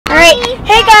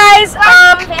Hey guys,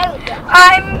 I'm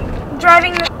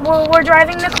driving. Well, we're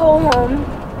driving Nicole home,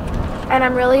 and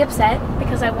I'm really upset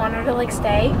because I want her to like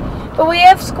stay. But we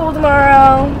have school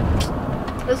tomorrow.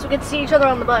 So we get to see each other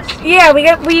on the bus. Yeah, we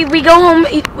go home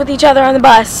with each other on the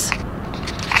bus.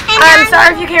 I'm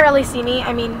sorry if you can't really see me.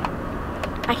 I mean,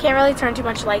 I can't really turn too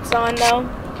much lights on though.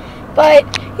 But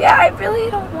yeah, I really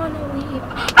don't want to leave.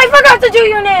 I forgot to do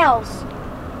your nails.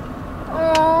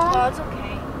 Oh, it's okay.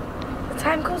 The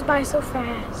time goes by so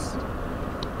fast.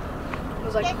 It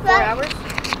was like 4 hours.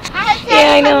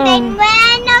 Yeah, I know. When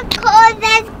Nicole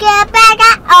does get back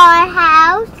at our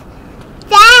house,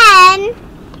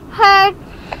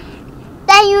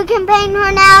 then you can paint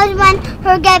her nails when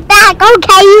her get back.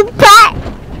 Okay, you bet.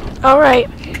 All right.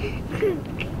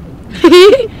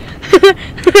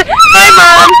 Hi,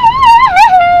 Mom.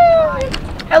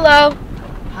 Hello.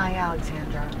 Hi,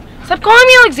 Alexandra. Stop calling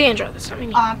me Alexandra. That's not my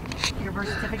name. Your birth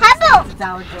certificate How about- says it's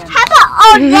Alexandra. How about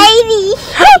old lady?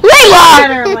 Layla!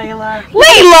 Better, Layla.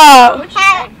 Layla!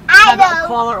 How about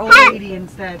call her old lady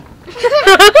instead? Red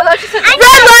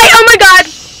light! Oh my God! I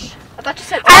thought you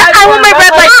said I want my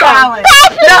red light song.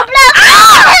 No.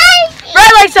 Ah!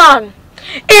 Red light song.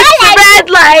 It's a red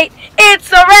light.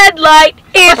 It's a red light.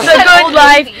 It's a good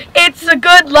life. It's a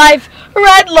good life.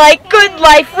 Red light, good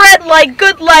life. Red light,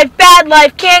 good life. Bad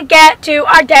life. Can't get to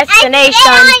our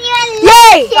destination.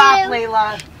 Yay! Stop,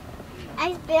 Layla.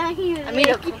 I spit on your I made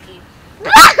a cookie.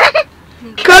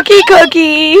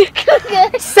 Cookie.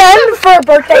 Send for her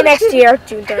birthday next year,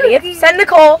 June 30th. Send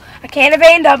Nicole a can of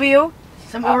A&W,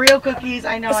 Some Oreo cookies.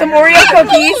 I know. some Oreo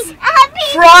cookies,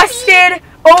 frosted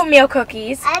oatmeal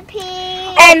cookies,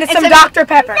 and some Dr.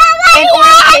 Pepper. And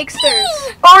Oreo cakesters.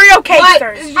 Oreo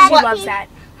cakesters. She What? loves that.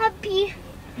 Happy.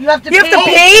 You have to You have to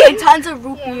pee. pee? And tons of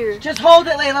root beer. Just hold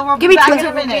it, Layla. We'll Give be me back tons in a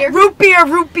of minute. root beer.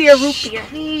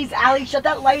 Please, Allie, shut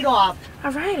that light off.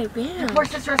 All right, I will. Poor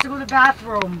sister has to go to the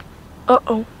bathroom.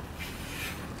 Uh-oh.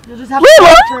 You'll just have to Layla!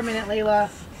 wait for a minute, Layla.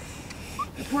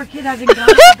 The poor kid hasn't gone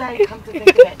all day, come to think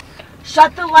of it.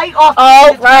 Shut the light off.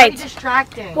 All It's very right.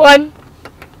 distracting. 1,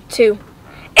 2.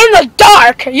 In the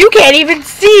dark! You can't even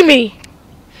see me.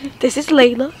 This is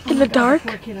Layla in the dark. The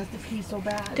poor kid has to pee so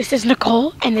bad. This is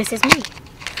Nicole, and this is me.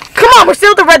 Come on, we're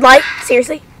still at the red light.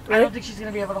 Seriously? I don't think she's going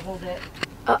to be able to hold it.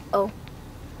 Uh-oh.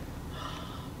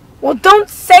 Well, don't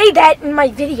say that in my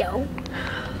video.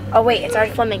 Oh, wait, it's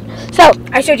already filming. So,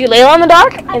 I showed you Layla in the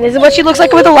dark, and this is what she looks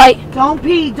like with the light. Don't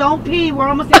pee. We're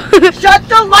almost there. Shut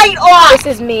the light off!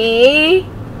 This is me.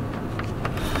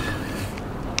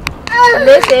 And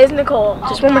this is Nicole.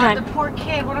 Just one more God, time. The poor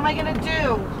kid. What am I going to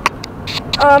do?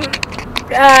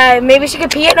 Maybe she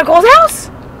could pee at Nicole's house?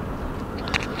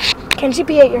 Can she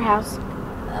pee at your house?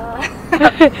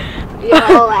 Yeah,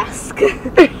 I'll ask.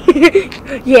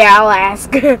 Yeah, I'll ask.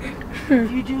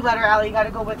 If you do let her out, you got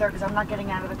to go with her because I'm not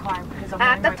getting out of the car because I'm I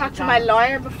have to talk to my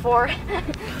lawyer before I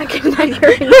get my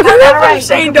hearing. All right,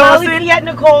 Shane you can probably Dawson. be at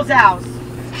Nicole's house.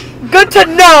 Good to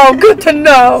know. Good to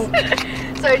know.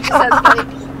 So it just says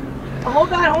money.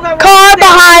 Hold on. Car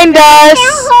behind us.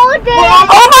 Hold it.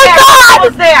 Oh my God!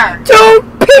 Almost there. Don't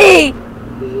pee.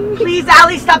 Please,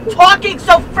 Allie, stop talking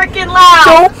so freaking loud.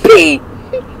 Don't pee.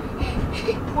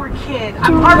 Poor kid.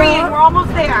 I'm hurrying. We're almost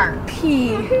there.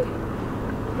 Pee.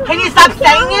 Can you stop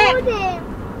saying it?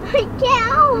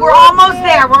 We're almost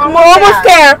there. We're We're almost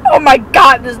there. Oh my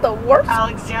God, this is the worst.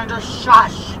 Alexandra,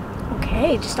 shush.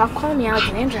 Okay, just stop calling me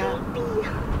Alexandra.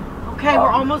 Okay, we're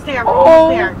almost there. We're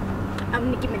almost there. I'm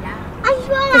Nicki Minaj.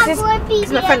 This is-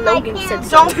 Because my friend Logan said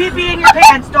so. Don't pee in your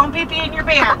pants. Don't pee in your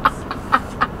pants.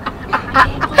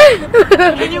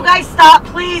 Can you guys stop,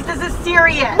 please? This is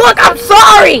serious. Look, I'm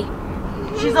sorry.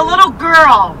 She's a little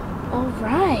girl. All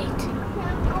right.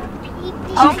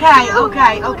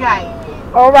 Okay.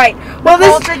 All right. Well,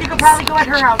 Nicole this said you could probably go at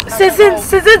her house.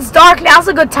 since it's dark, now's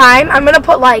a good time. I'm gonna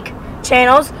put like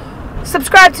channels.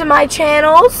 Subscribe to my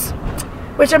channels,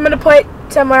 which I'm gonna put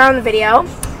somewhere on the video.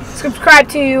 Subscribe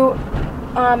to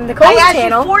Nicole's I asked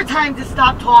channel you 4 times to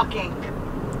stop talking.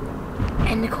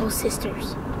 and Nicole's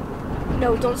sisters.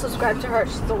 No, don't subscribe to her.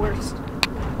 She's the worst.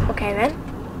 Okay then.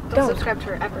 Don't subscribe to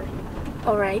her ever.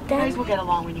 All right You guys then. will get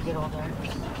along when you get older.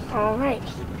 All right.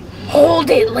 Hold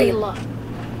it, Layla.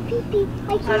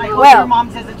 And I hope Well. your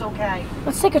mom says it's okay.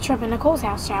 Let's take a trip at Nicole's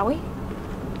house, shall we?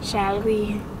 Shall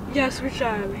we? Yes, we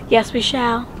shall. Yes, we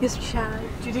shall. Yes, we shall.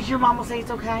 Do you think your mom will say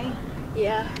it's okay?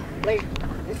 Yeah, like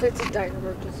if it's a dire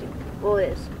emergency. Well, it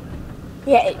is.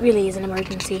 Yeah, it really is an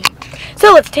emergency.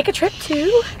 So let's take a trip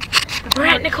to. We're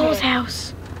at Nicole's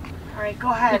house. All right,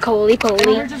 go ahead. Nicole-y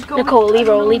poly. Or just go with- Nicole-y I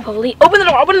don't roly know. poly. Open the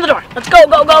door. Open the door. Let's go.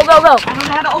 Go. Go. Go. Go. I don't know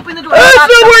how to open the door. It's Stop,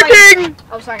 not stop, working.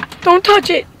 Oh, sorry. Don't touch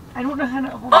it. I don't know how to.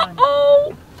 Hold on.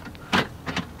 Uh-oh.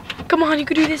 Come on, you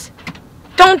can do this.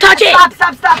 Don't touch it.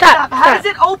 Stop. How does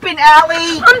it open,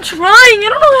 Allie? I'm trying. I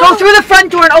don't know how. Go through the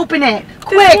front door and open it.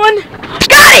 Quick. This one.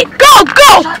 Got it. Go.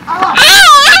 Shut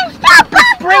up. The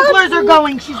sprinklers are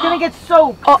going. She's going to get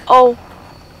soaked. Uh-oh.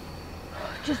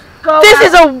 Just go. This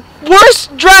is a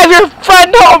worst drive your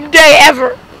friend home day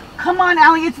ever. Come on,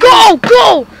 Allie. It's Go,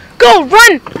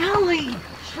 run. Allie,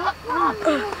 shut up.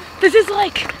 This is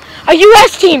like a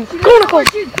U.S. team. Go, Nicole. Where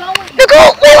she's going.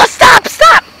 Nicole, Leila, stop.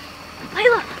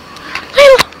 Leila.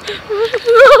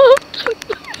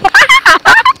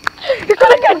 You're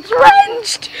gonna get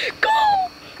drenched. Go.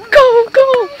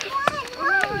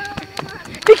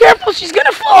 Be careful, she's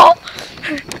gonna fall.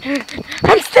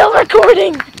 I'm still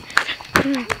recording.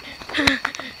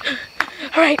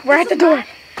 All right, we're at the door.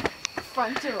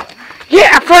 Front door.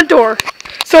 Yeah, front door.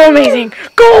 So amazing.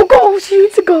 Go. She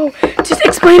needs to go. Just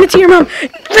explain it to your mom.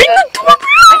 Ring the doorbell.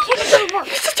 I can't get the door.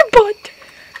 You're such a butt.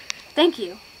 Thank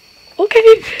you.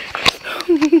 Okay.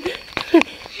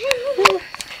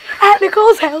 At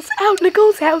Nicole's house. Out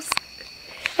Nicole's house.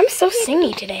 I'm so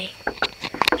singy today.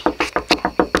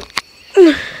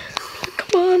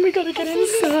 Come on, we gotta get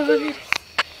inside.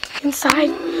 Inside.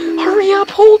 Hurry up.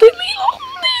 Hold it, Leila.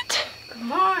 Hold it.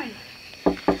 Come on.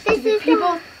 This is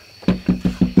People.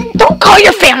 Don't call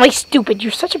your family stupid.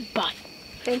 You're such a butt.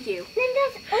 Thank you. Then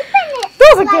just open it.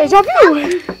 That was a deja vu.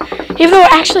 Even though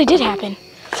it actually did happen.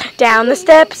 Down the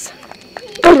steps.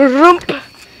 Boom.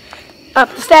 Up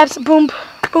the steps. Boom.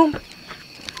 Come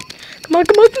on.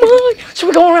 Should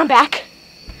we go around back?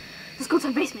 Let's go to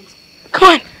the basement.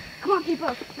 Come on.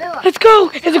 People. Leila. Let's go.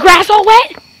 Is the grass all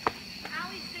wet?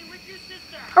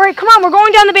 All right, come on. We're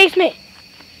going down the basement.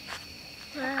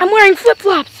 I'm wearing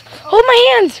flip-flops. Hold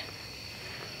my hands.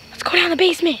 Let's go down the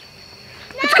basement.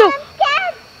 Let's go.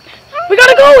 We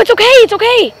gotta go. It's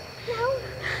okay. No.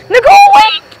 Nicole,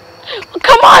 wait.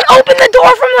 Come on. Open the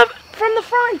door from the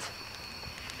front.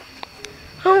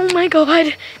 Oh my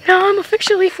God. Now I'm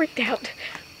officially freaked out.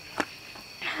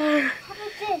 How about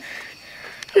this?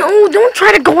 No, don't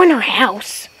try to go in her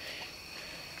house.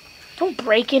 Don't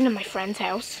break into my friend's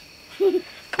house.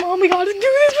 Come on, we gotta do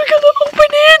this. We gotta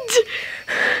open it.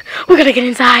 We gotta get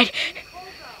inside.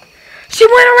 She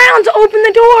went around to open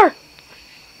the door.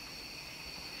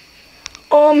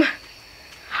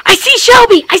 I see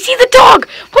Shelby. I see the dog.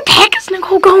 What the heck is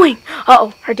Nicole going?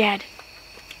 Uh-oh, her dad.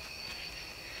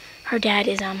 Her dad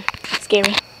is,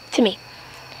 scary to me.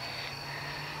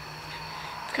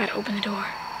 Gotta open the door.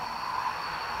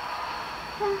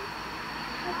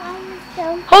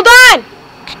 Hold on!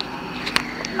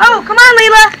 Oh, come on,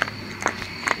 Leila!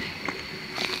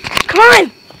 Come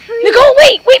on! Nicole,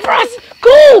 wait for us!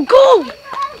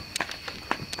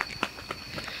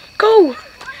 Go!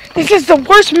 This is the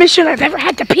worst mission I've ever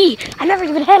had to pee. I never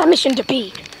even had a mission to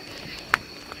pee.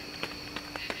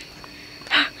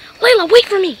 Leila, wait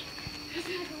for me!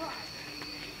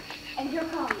 And here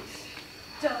comes.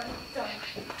 Dun.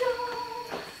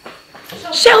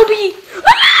 Shelby!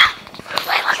 Ah!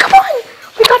 Leila, come on!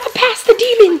 We got to pass the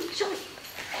demon!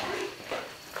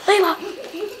 Leila!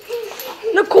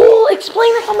 Nicole,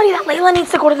 explain to somebody that Leila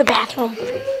needs to go to the bathroom.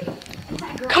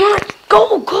 Come on,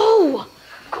 go!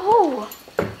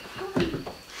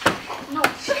 No.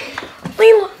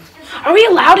 Leila, are we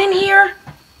allowed in here?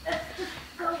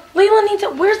 Leila needs to,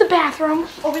 where's the bathroom?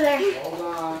 Over there. Hold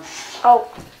on. Oh.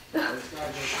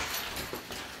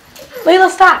 Leila,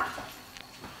 stop.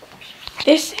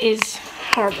 This is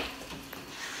horrible.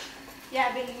 Yeah,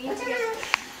 I've been meaning to get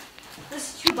this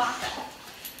is Chewbacca.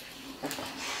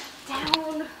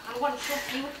 Down. I want to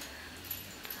trust you.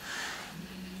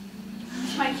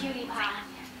 It's my cutie pie.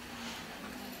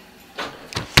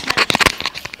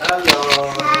 Hello.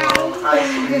 Hi,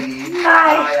 sweetie.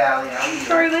 Hi. Hi, Allie. How are you?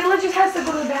 Sorry, Leila just has to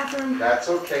go to the bathroom. That's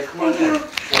okay. Come on Thank you. in.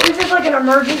 This is like an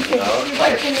emergency. Okay. She's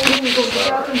like, can you go to the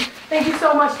bathroom? Thank you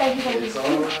so much. Thank you. It's all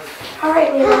right. All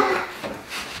right, Leila.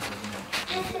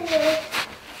 This is it.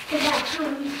 The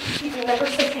bathroom. You can never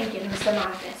say thank you to Mr.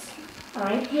 Marcus. All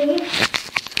right? Okay.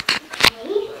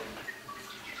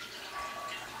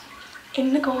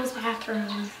 In Nicole's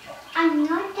bathroom. I'm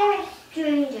not that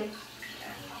stranger.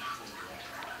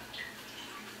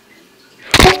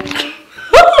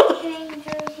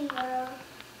 Strangers here.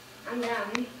 I'm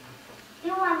done.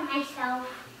 You want myself.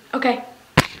 Okay.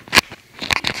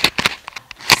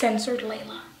 Censored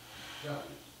Leila.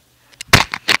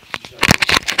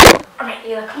 All right,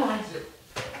 Leila, come on.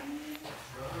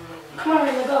 Come on,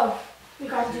 Leila, go. We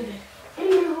gotta do this.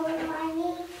 No,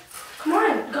 Mommy. Come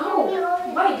on, go.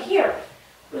 Right here.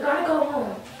 We gotta go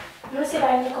home. I'm gonna say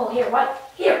bye to Nicole. Here,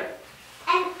 what? Here.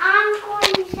 And I'm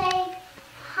going to say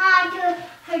hi to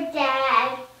her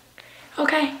dad.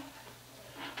 Okay.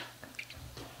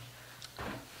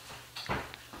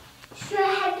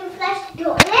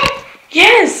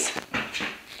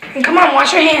 on,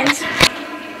 wash your hands.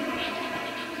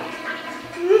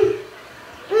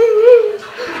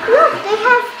 Look, they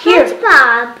have Here.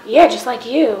 SpongeBob. Yeah, just like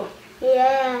you.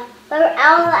 Yeah. We're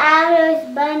all out of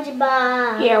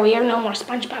SpongeBob. Yeah, we have no more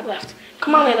SpongeBob left.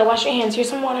 Come on, Leila, wash your hands. Here's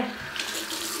some water.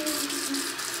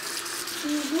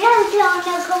 Yeah,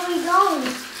 tell us where we going.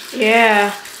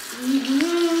 Yeah.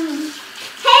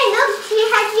 Hey, look, she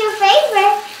has your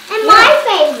favorite and my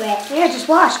favorite. Yeah, just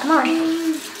wash. Come on.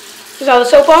 Is all the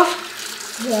soap off?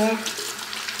 Yeah.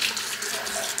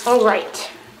 All right.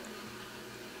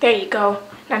 There you go.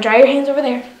 Now dry your hands over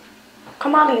there.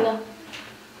 Come on, Leila.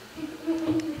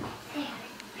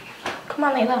 Come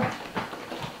on, Leila.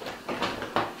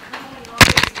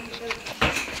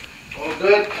 All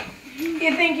good?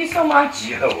 Yeah, thank you so much.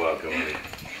 You're welcome.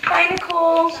 Bye,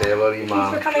 Nicole. Say hello to your Thanks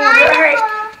for mom. coming over. All right.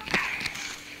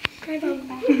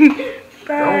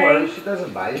 Don't worry, she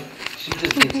doesn't bite. She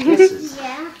just gives kisses.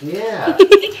 Yeah. Yeah.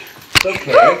 It's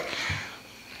okay.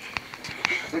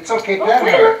 It's okay, pet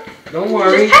her. Don't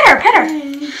worry. Just pet her, pet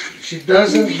her. She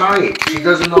doesn't bite. She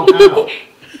doesn't know how.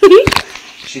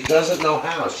 She doesn't know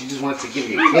how. She just wants to give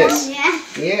you a kiss. Yeah.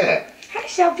 Yeah. Hi,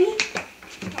 Shelby.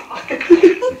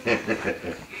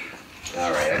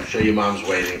 All right, I'm sure your mom's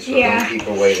waiting, so Yeah. don't keep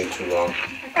her waiting too long. All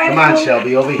right, Come on, Nicole.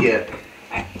 Shelby, over here.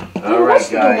 All right,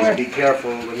 guys, be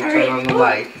careful. Let me turn on the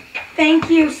light. Thank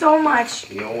you so much.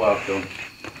 You're welcome.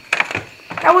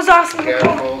 That was awesome,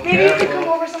 Careful, Nicole. Maybe you could careful.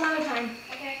 come over some other time.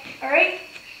 Okay. All right.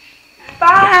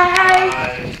 Bye.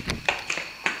 Bye.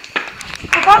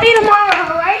 I'll call you tomorrow,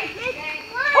 all right?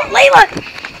 Oh, Leila.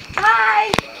 Bye.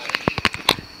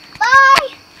 Bye.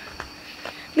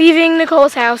 Leaving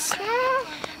Nicole's house.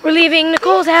 We're leaving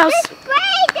Nicole's house. Just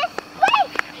wait. Get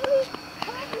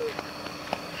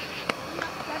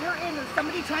her in. There's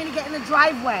somebody trying to get in the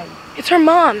driveway. It's her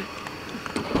mom.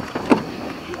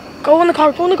 Go in the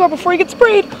car before you get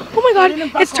sprayed. Oh my God,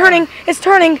 it's turning, it's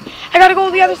turning. I gotta go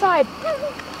to the other side.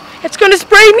 It's gonna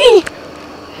spray me.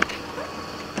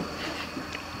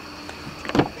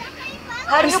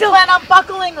 How do you plan on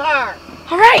buckling her?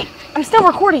 All right, I'm still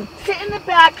recording. Sit in the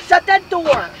back. Shut that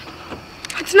door.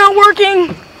 It's not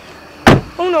working.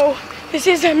 Oh no, this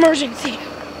is an emergency.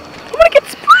 I'm gonna get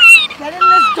sprayed. Get in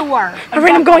this door. All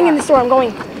right, I'm going in the store, I'm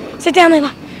going. Sit down,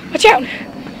 Leila. Watch out.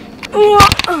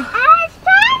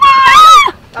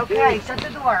 Okay, shut the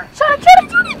door. Shut it.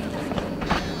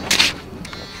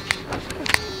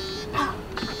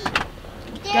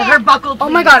 Get her buckled, please. Oh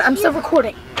my God, I'm still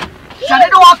recording. Shut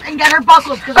it off and get her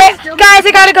buckled. All right, guys,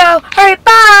 I gotta go. All right,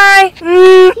 bye.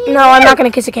 No, I'm not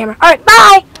gonna kiss the camera. All right,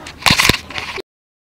 bye.